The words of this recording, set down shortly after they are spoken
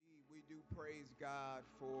Praise God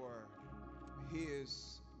for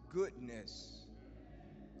his goodness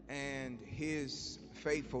and his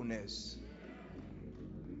faithfulness.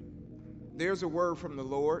 There's a word from the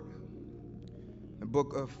Lord, the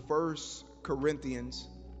book of First Corinthians.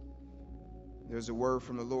 There's a word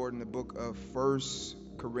from the Lord in the book of First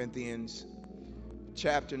Corinthians,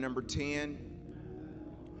 chapter number 10.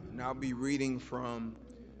 And I'll be reading from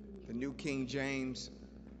the New King James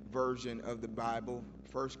Version of the Bible,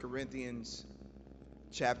 First Corinthians,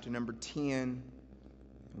 chapter number 10.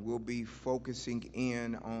 We'll be focusing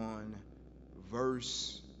in on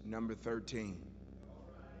verse number 13.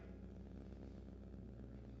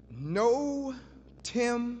 No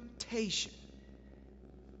temptation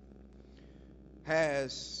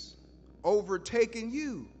has overtaken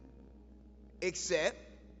you except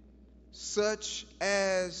such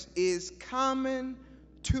as is common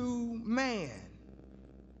to man.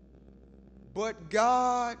 But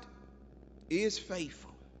God is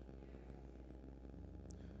faithful,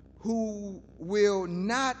 who will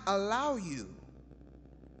not allow you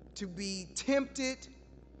to be tempted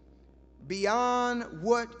beyond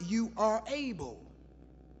what you are able,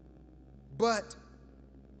 but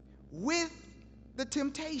with the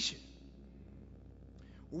temptation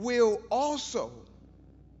will also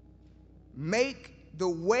make the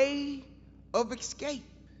way of escape,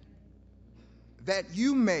 that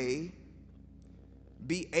you may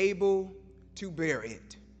be able to bear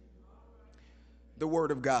it. The word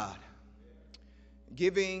of God.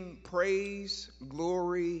 Giving praise,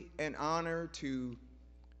 glory, and honor to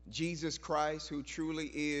Jesus Christ, who truly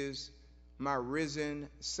is my risen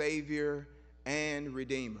Savior and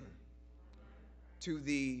Redeemer. To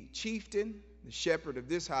the chieftain, the shepherd of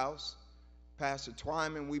this house, Pastor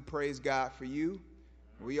Twyman, we praise God for you.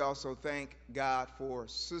 We also thank God for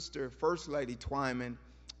Sister First Lady Twyman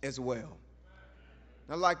as well.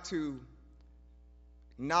 I'd like to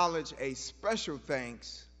acknowledge a special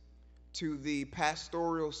thanks to the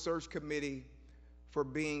Pastoral Search Committee for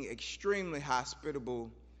being extremely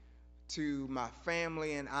hospitable to my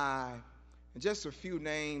family and I. And just a few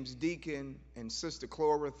names: Deacon and Sister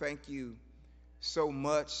Clara, thank you so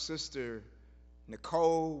much. Sister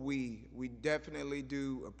Nicole, we definitely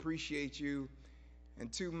do appreciate you.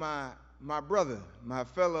 And to my brother, my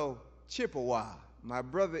fellow Chippewa, my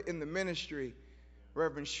brother in the ministry,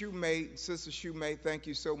 Reverend Shoemate, Sister Shoemate, thank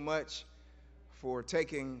you so much for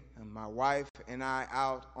taking my wife and I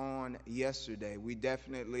out on yesterday. We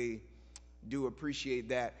definitely do appreciate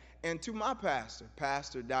that. And to my pastor,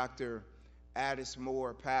 Pastor Dr. Addis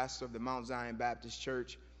Moore, pastor of the Mount Zion Baptist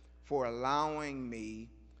Church, for allowing me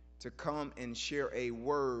to come and share a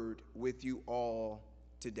word with you all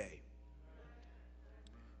today.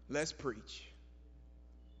 Let's preach.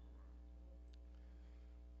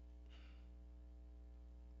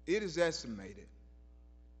 It is estimated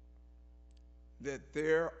that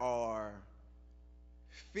there are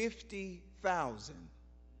 50,000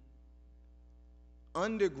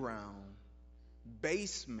 underground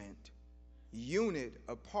basement unit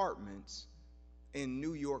apartments in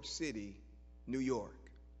New York City, New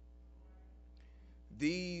York.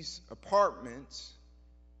 These apartments,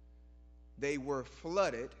 they were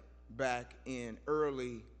flooded back in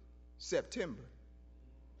early September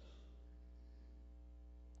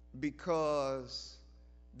because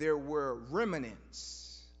there were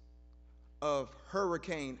remnants of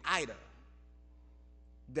Hurricane Ida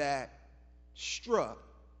that struck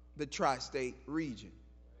the tri-state region.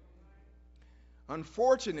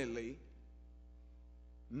 Unfortunately,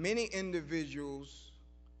 many individuals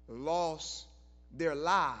lost their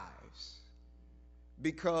lives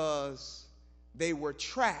because they were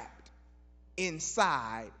trapped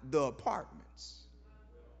inside the apartments.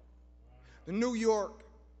 The New York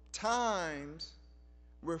Times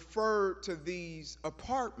referred to these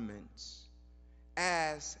apartments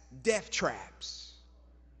as death traps.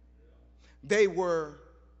 They were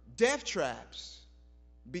death traps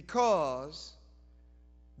because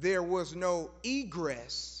there was no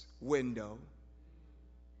egress window,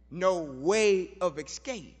 no way of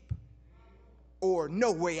escape, or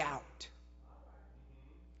no way out.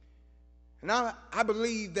 And I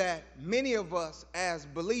believe that many of us as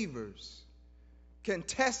believers can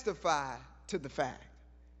testify to the fact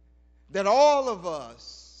that all of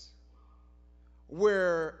us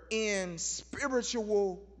were in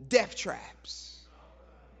spiritual death traps.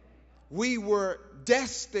 We were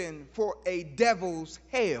destined for a devil's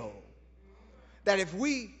hell. That if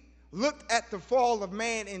we looked at the fall of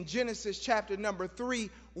man in Genesis chapter number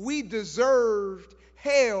 3, we deserved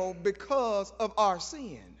hell because of our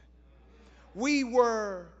sin. We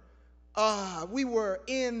were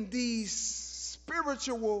in these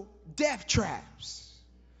spiritual death traps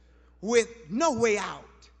with no way out.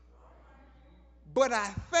 But I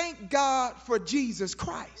thank God for Jesus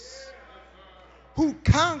Christ, who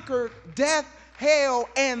conquered death, hell,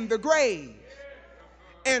 and the grave.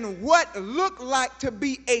 And what looked like to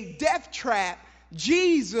be a death trap,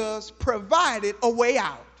 Jesus provided a way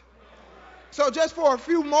out. So just for a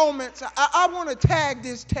few moments, I want to tag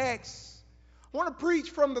this text. I want to preach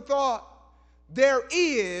from the thought, there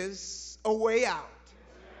is a way out.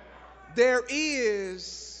 There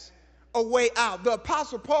is a way out. The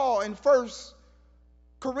Apostle Paul in 1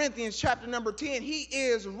 Corinthians chapter number 10, he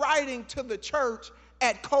is writing to the church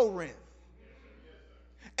at Corinth.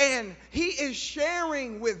 And he is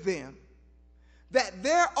sharing with them that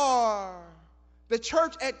the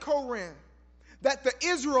church at Corinth, that the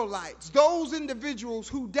Israelites, those individuals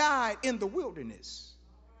who died in the wilderness,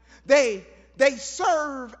 they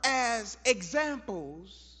serve as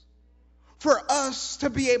examples for us to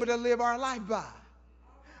be able to live our life by.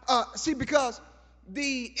 See, because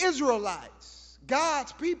the Israelites,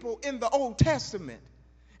 God's people in the Old Testament,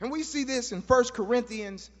 and we see this in 1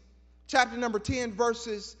 Corinthians chapter number 10,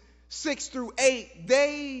 verses 6 through 8,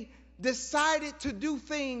 they decided to do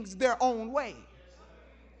things their own way.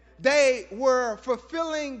 They were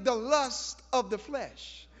fulfilling the lust of the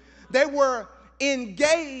flesh. They were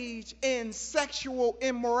engaged in sexual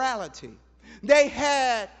immorality. They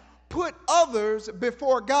had put others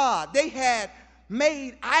before God. They had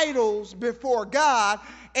made idols before God.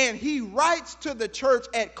 And he writes to the church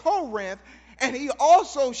at Corinth, and he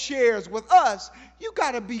also shares with us, you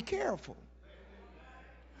got to be careful.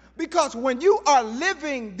 Because when you are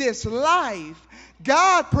living this life,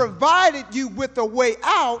 God provided you with a way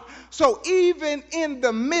out. So even in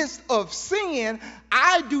the midst of sin,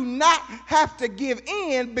 I do not have to give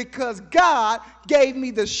in because God gave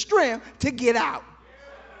me the strength to get out.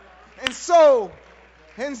 And so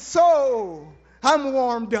I'm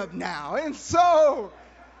warmed up now. And so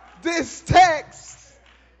this text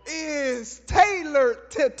is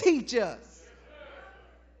tailored to teach us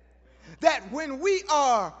that when we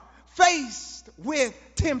are faced with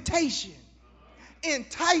temptation,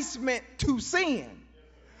 enticement to sin,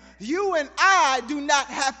 you and I do not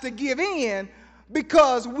have to give in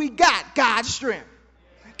because we got God's strength.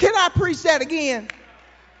 Can I preach that again?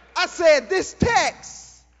 I said this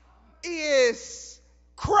text is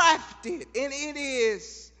crafted and it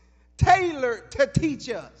is tailored to teach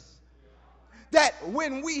us that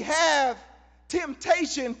when we have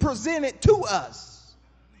temptation presented to us,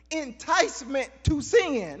 enticement to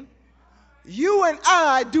sin, you and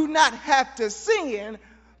I do not have to sin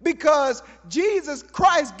because Jesus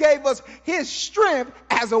Christ gave us his strength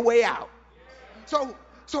as a way out. So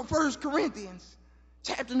 1 Corinthians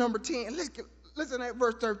chapter number 10, listen at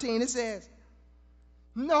verse 13. It says,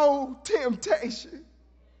 no temptation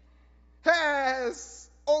has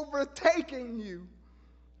overtaken you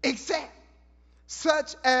except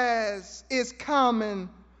such as is common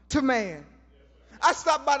to man. I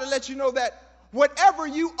stopped by to let you know that whatever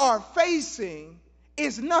you are facing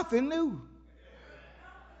is nothing new.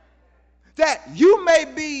 That you may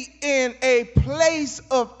be in a place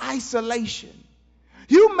of isolation.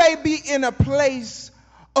 You may be in a place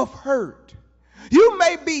of hurt. You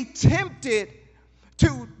may be tempted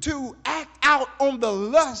to act out on the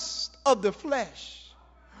lust of the flesh.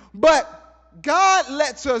 But God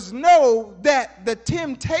lets us know that the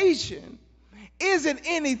temptation isn't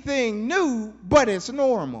anything new, but it's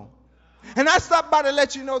normal. And I stopped by to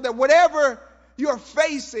let you know that whatever you're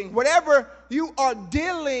facing, whatever you are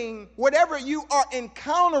dealing, whatever you are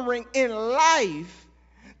encountering in life,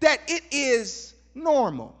 that it is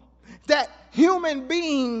normal, that human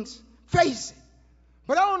beings face it.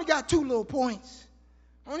 But I only got two little points.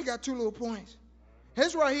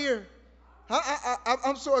 Here's right here.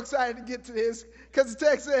 I'm so excited to get to this because the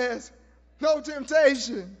text says, no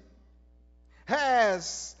temptation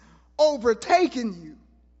has overtaken you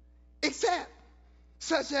except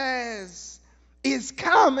such as is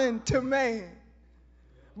common to man.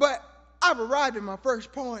 But I've arrived at my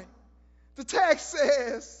first point. The text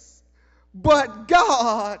says, but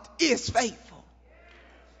God is faithful.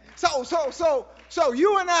 So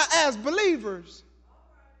you and I as believers,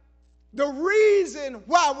 the reason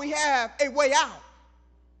why we have a way out,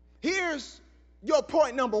 here's your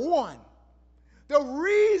point number one. The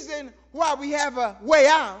reason why we have a way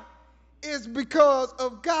out is because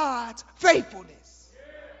of God's faithfulness.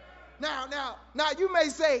 Now you may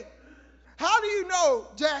say, how do you know,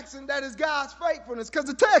 Jackson, that is God's faithfulness? Because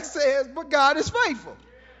the text says, but God is faithful.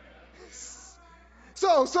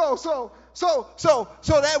 So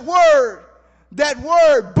that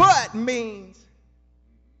word but means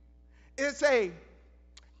it's a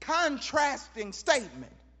contrasting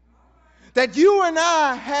statement that you and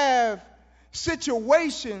I have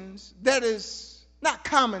situations that is not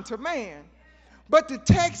common to man, but the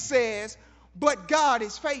text says, but God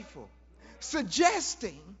is faithful,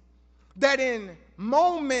 suggesting that in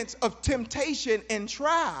moments of temptation and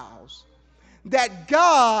trials, that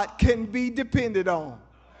God can be depended on.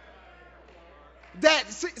 That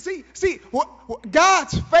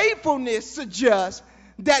God's faithfulness suggests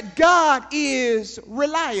that God is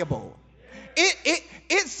reliable.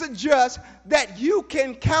 It suggests that you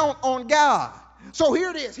can count on God. So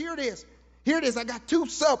here it is. I got 2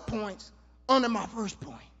 subpoints under my first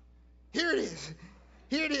point. Here it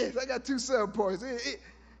is. I got 2 subpoints.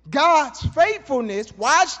 God's faithfulness,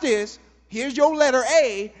 watch this. Here's your letter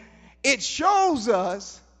A. It shows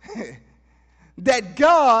us that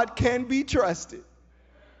God can be trusted.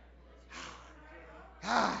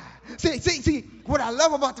 See, what I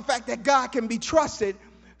love about the fact that God can be trusted,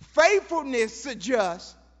 faithfulness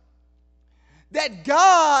suggests that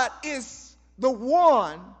God is the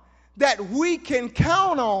one that we can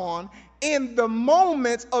count on in the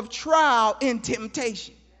moments of trial and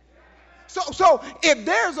temptation. So if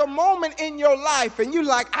there's a moment in your life and you're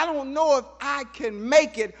like, I don't know if I can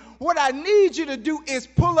make it, what I need you to do is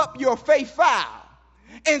pull up your faith file.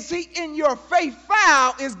 And see, in your faith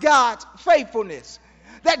file is God's faithfulness.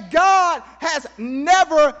 That God has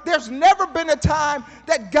there's never been a time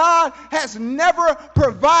that God has never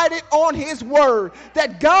provided on his word.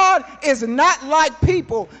 That God is not like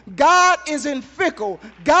people. God isn't fickle.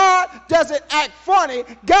 God doesn't act funny.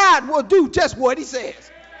 God will do just what he says.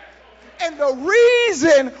 And the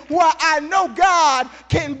reason why I know God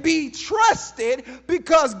can be trusted,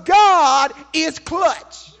 because God is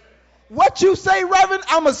clutch. What you say, Reverend,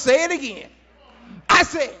 I'm going to say it again. I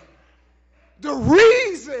said, the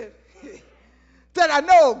reason that I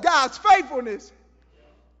know God's faithfulness,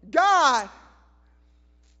 God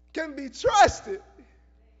can be trusted,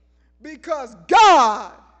 because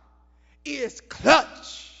God is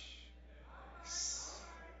clutch.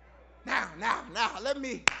 Now,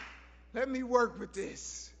 let me work with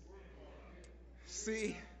this.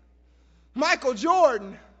 See, Michael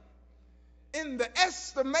Jordan, in the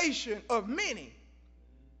estimation of many,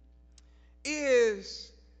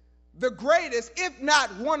 is the greatest, if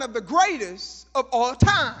not one of the greatest of all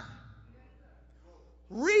time.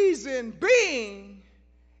 Reason being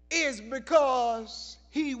is because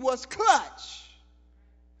he was clutch.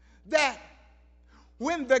 That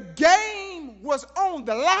when the game was on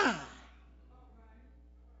the line,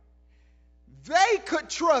 they could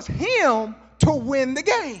trust him to win the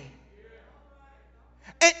game.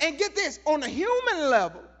 And get this, on a human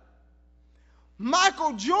level,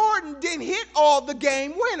 Michael Jordan didn't hit all the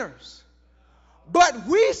game winners. But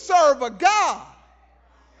we serve a God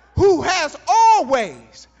who has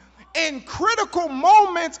always, in critical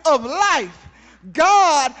moments of life,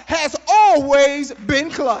 God has always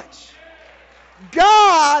been clutch.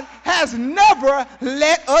 God has never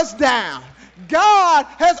let us down. God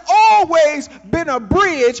has always been a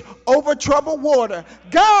bridge over troubled water.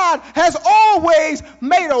 God has always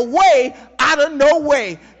made a way out of no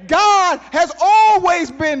way. God has always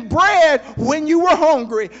been bread when you were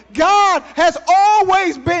hungry. God has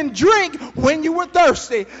always been drink when you were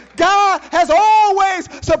thirsty. God has always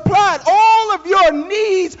supplied all of your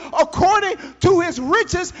needs according to his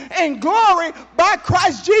riches and glory by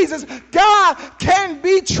Christ Jesus. God can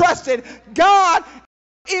be trusted. God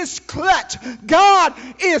is clutch. God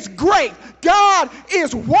is great. God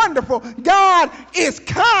is wonderful. God is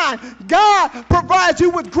kind. God provides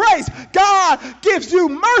you with grace. God gives you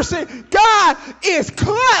mercy. God is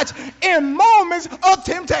clutch in moments of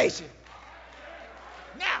temptation.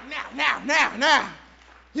 Now.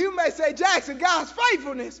 You may say, Jackson, God's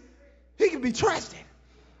faithfulness, he can be trusted.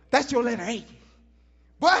 That's your letter A.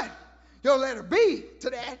 But your letter B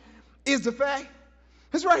to that is the fact,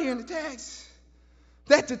 it's right here in the text,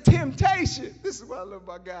 that the temptation, this is what I love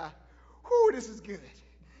about God. Whoo, this is good.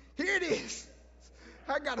 Here it is.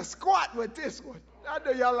 I got to squat with this one. I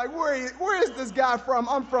know y'all like, where is this guy from?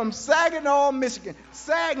 I'm from Saginaw, Michigan.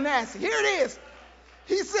 Sagnassie. Here it is.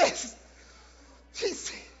 He says,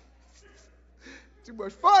 too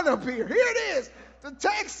much fun up here. Here it is. The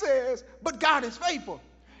text says, but God is faithful.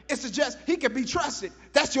 It suggests he can be trusted.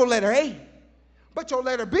 That's your letter A. But your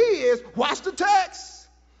letter B is, watch the text.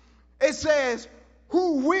 It says,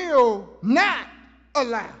 who will not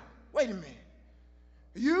allow, wait a minute,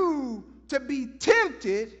 you to be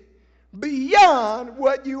tempted beyond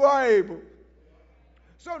what you are able.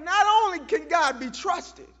 So not only can God be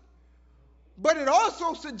trusted, but it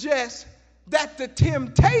also suggests that the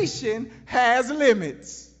temptation has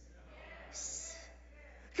limits.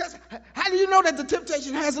 Because how do you know that the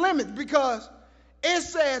temptation has limits? Because it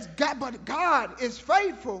says, but God is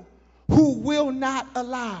faithful who will not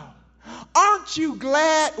allow. Aren't you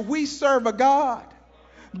glad we serve a God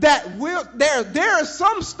that will, there is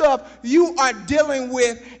some stuff you are dealing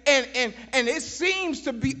with and it seems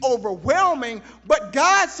to be overwhelming, but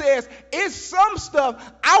God says it's some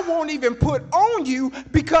stuff I won't even put on you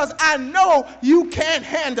because I know you can't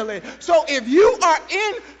handle it. So if you are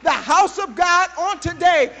in the house of God on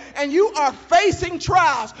today and you are facing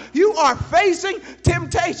trials, you are facing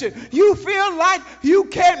temptation, you feel like you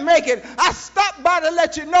can't make it, I stopped by to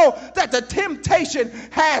let you know that the temptation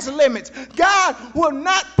has limits. God will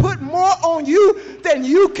not put more on you than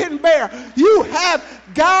you can bear. You have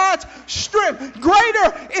God's strength.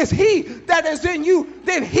 Greater is he that is in you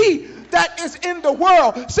than he that is in the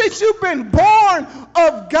world. Since you've been born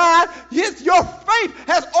of God, yes, your faith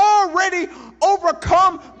has already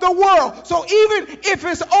overcome the world. So even if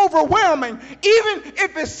it's overwhelming, even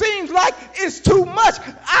if it seems like it's too much,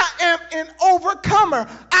 I am an overcomer.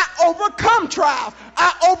 I overcome trials.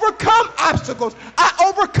 I overcome obstacles.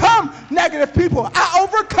 I overcome negative people. I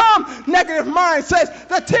overcome negative mindsets.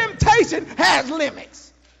 The temptation has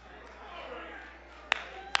limits.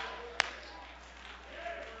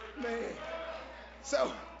 Man.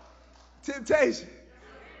 So, temptation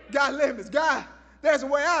got limits. God, there's a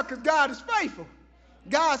way out because God is faithful.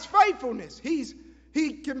 God's faithfulness,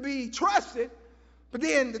 he can be trusted, but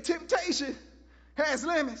then the temptation has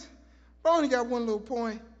limits. I only got one little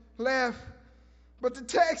point left, but the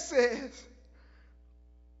text says,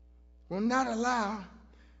 will not allow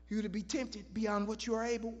you to be tempted beyond what you are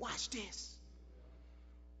able. Watch this.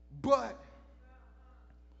 But,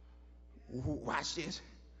 watch this.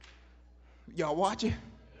 Y'all watch it?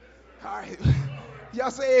 All right.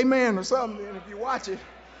 Y'all say amen or something if you watch it.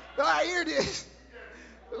 All right, here it is.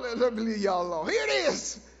 Let me leave y'all alone. Here it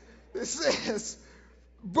is. It says,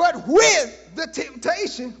 but with the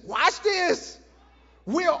temptation, watch this,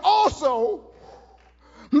 will also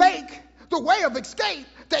make the way of escape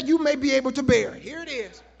that you may be able to bear it. Here it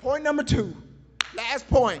is. Point number 2. Last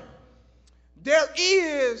point. There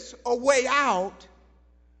is a way out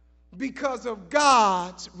because of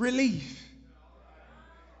God's relief.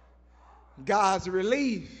 God's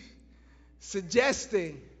relief,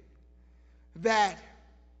 suggesting that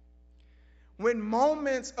when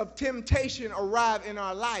moments of temptation arrive in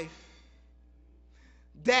our life,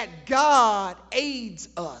 that God aids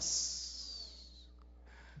us.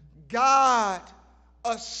 God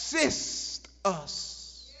assists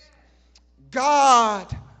us.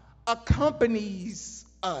 God accompanies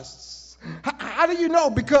us. How do you know?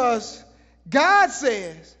 Because God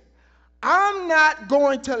says, I'm not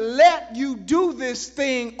going to let you do this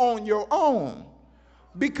thing on your own,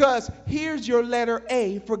 because here's your letter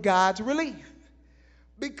A for God's relief.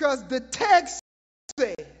 Because the text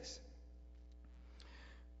says,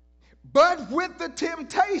 but with the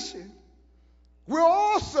temptation will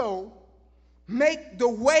also make the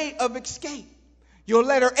way of escape. Your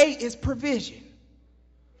letter A is provision.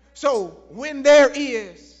 So when there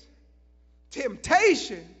is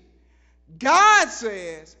temptation, God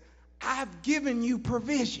says, I've given you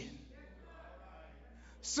provision,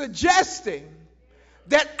 suggesting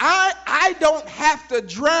that I don't have to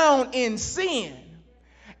drown in sin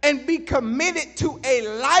and be committed to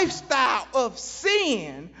a lifestyle of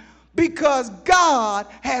sin because God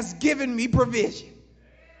has given me provision.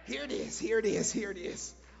 Here it is, here it is, here it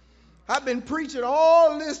is. I've been preaching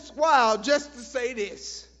all this while just to say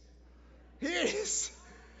this. Here it is.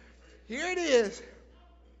 Here it is.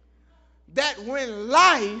 That when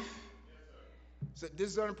life, so this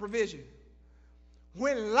is under provision,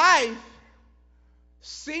 when life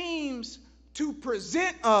seems to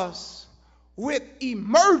present us with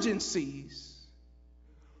emergencies,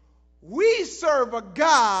 we serve a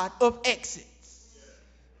God of exits.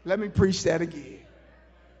 Let me preach that again.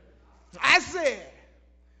 I said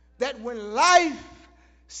that when life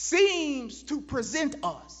seems to present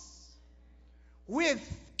us with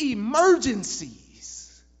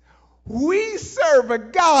emergencies, we serve a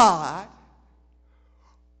God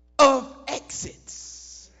of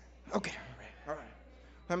exits. Okay, all right.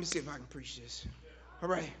 Let me see if I can preach this. All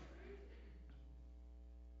right.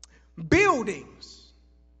 Buildings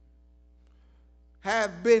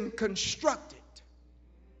have been constructed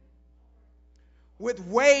with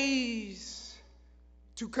ways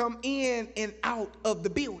to come in and out of the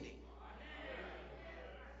building.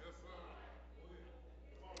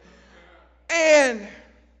 And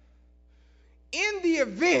in the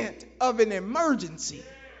event of an emergency,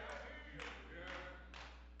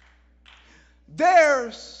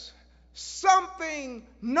 there's something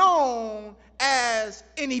known as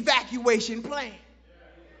an evacuation plan.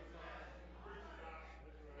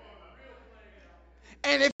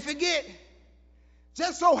 And if it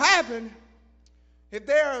just so happen, if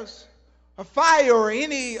there's a fire or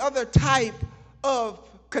any other type of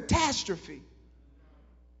catastrophe,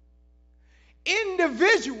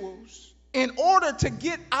 individuals, in order to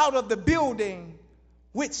get out of the building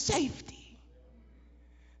with safety,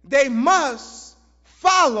 they must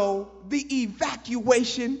follow the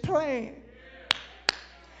evacuation plan.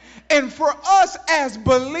 And for us as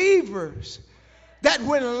believers, that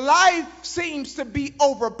when life seems to be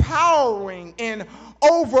overpowering and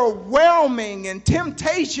overwhelming and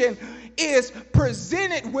temptation is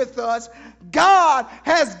presented with us, God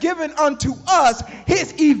has given unto us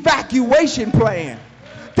his evacuation plan.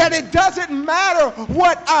 That it doesn't matter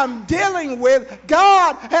what I'm dealing with,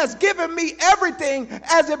 God has given me everything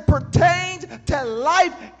as it pertains to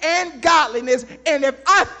life and godliness. And if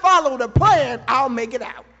I follow the plan, I'll make it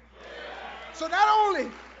out. So not only,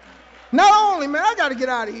 man, I got to get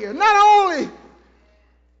out of here. Not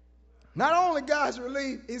only God's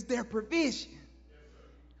relief is their provision.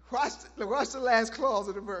 Watch the last clause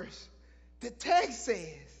of the verse. The text says,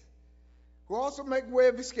 we'll also make way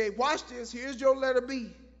of escape. Watch this. Here's your letter B.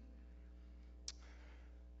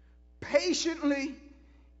 Patiently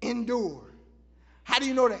endure. How do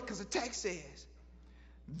you know that? Because the text says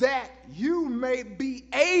that you may be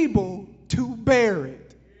able to bear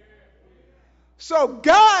it. So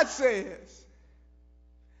God says,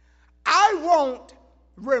 I won't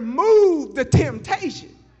remove the temptation,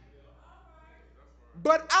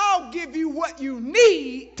 but I'll give you what you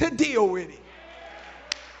need to deal with it.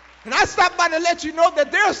 And I stopped by to let you know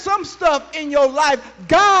that there's some stuff in your life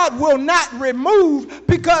God will not remove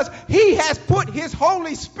because he has put his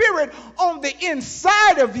Holy Spirit on the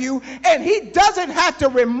inside of you, and he doesn't have to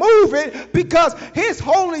remove it because his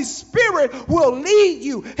Holy Spirit will lead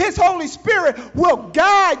you. His Holy Spirit will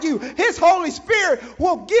guide you. His Holy Spirit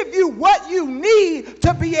will give you what you need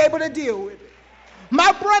to be able to deal with it.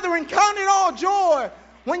 My brethren, count it all joy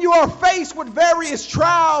when you are faced with various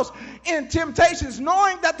trials and temptations,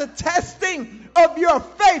 knowing that the testing of your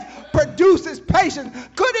faith produces patience.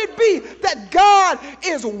 Could it be that God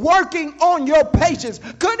is working on your patience?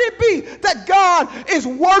 Could it be that God is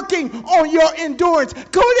working on your endurance? Could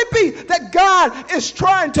it be that God is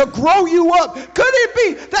trying to grow you up? Could it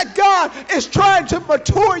be that God is trying to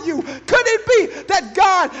mature you? Could it be that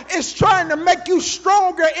God is trying to make you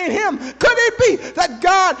stronger in him? Could it be that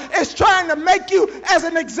God is trying to make you as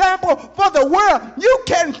an example for the world? You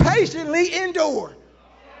can patiently endure.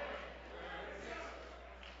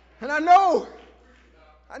 And I know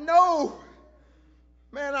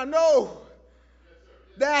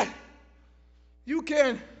that you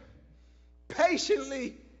can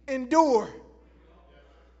patiently endure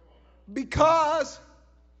because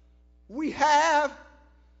we have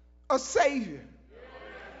a Savior.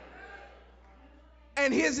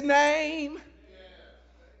 And his name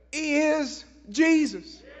is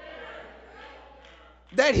Jesus.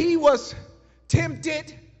 That he was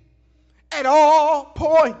tempted at all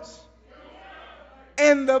points.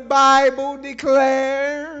 And the Bible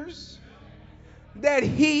declares that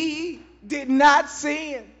he did not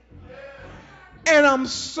sin. And I'm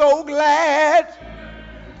so glad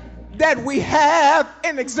that we have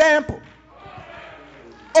an example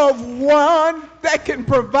of one that can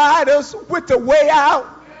provide us with the way out.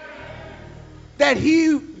 That he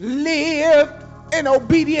lived an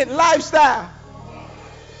obedient lifestyle.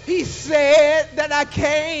 He said that I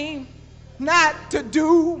came not to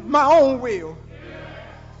do my own will,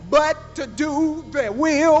 but to do the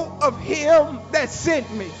will of him that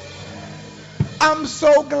sent me. I'm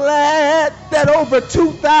so glad that over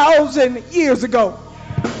 2,000 years ago,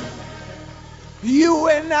 you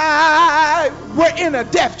and I were in a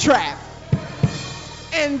death trap.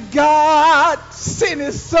 And God sent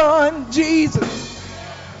his son, Jesus,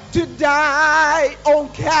 to die on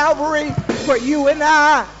Calvary for you and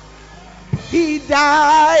I. He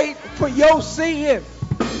died for your sin.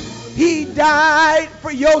 He died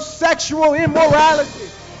for your sexual immorality.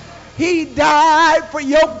 He died for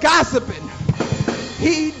your gossiping.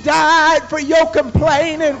 He died for your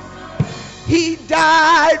complaining. He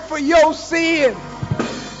died for your sin.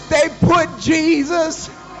 They put Jesus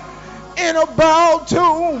in a borrowed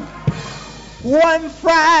tomb one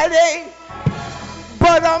Friday,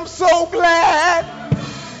 but I'm so glad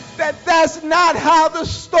that that's not how the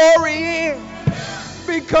story ends,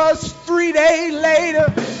 because 3 days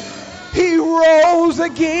later he rose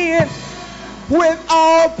again with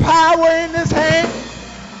all power in his hand.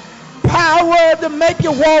 Power to make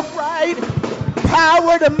you walk right,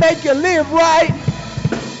 power to make you live right,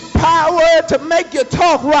 power to make you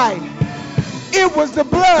talk right. It was the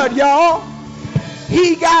blood, y'all.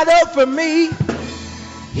 He got up for me.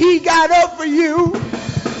 He got up for you.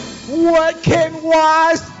 What can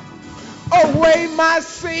wash away my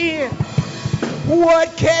sin?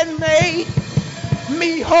 What can make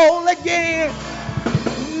me whole again?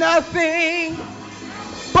 Nothing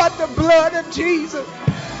but the blood of Jesus.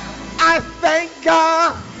 I thank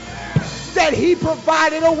God that he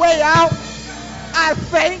provided a way out. I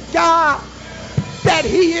thank God that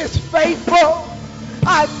he is faithful.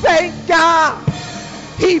 I thank God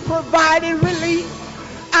he provided relief.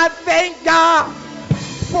 I thank God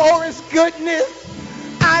for his goodness.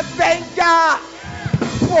 I thank God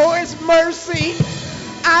for his mercy.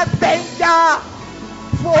 I thank God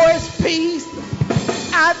for his peace.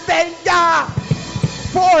 I thank God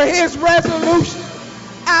for his resolution.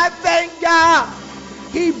 I thank God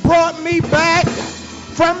he brought me back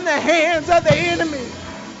from the hands of the enemy.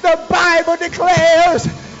 The Bible declares,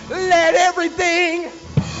 let everything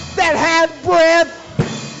that hath breath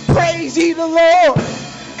praise ye the Lord.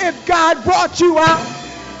 If God brought you out,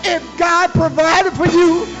 if God provided for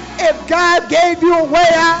you, if God gave you a way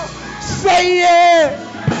out, say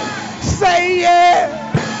yeah. Say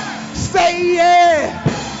yeah. Say yeah.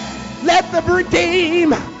 Let the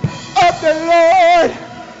redeemed of the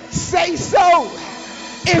Lord say so.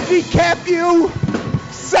 If he kept you,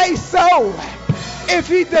 say so. If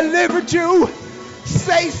he delivered you,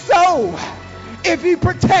 say so. If he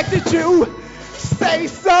protected you, say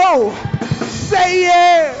so. Say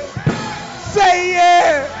yeah. Say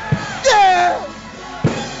yeah. Yeah.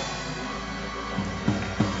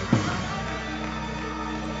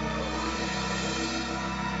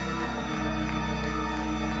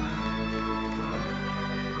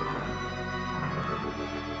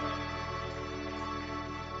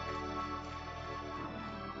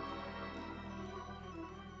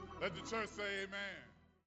 Let the church say amen.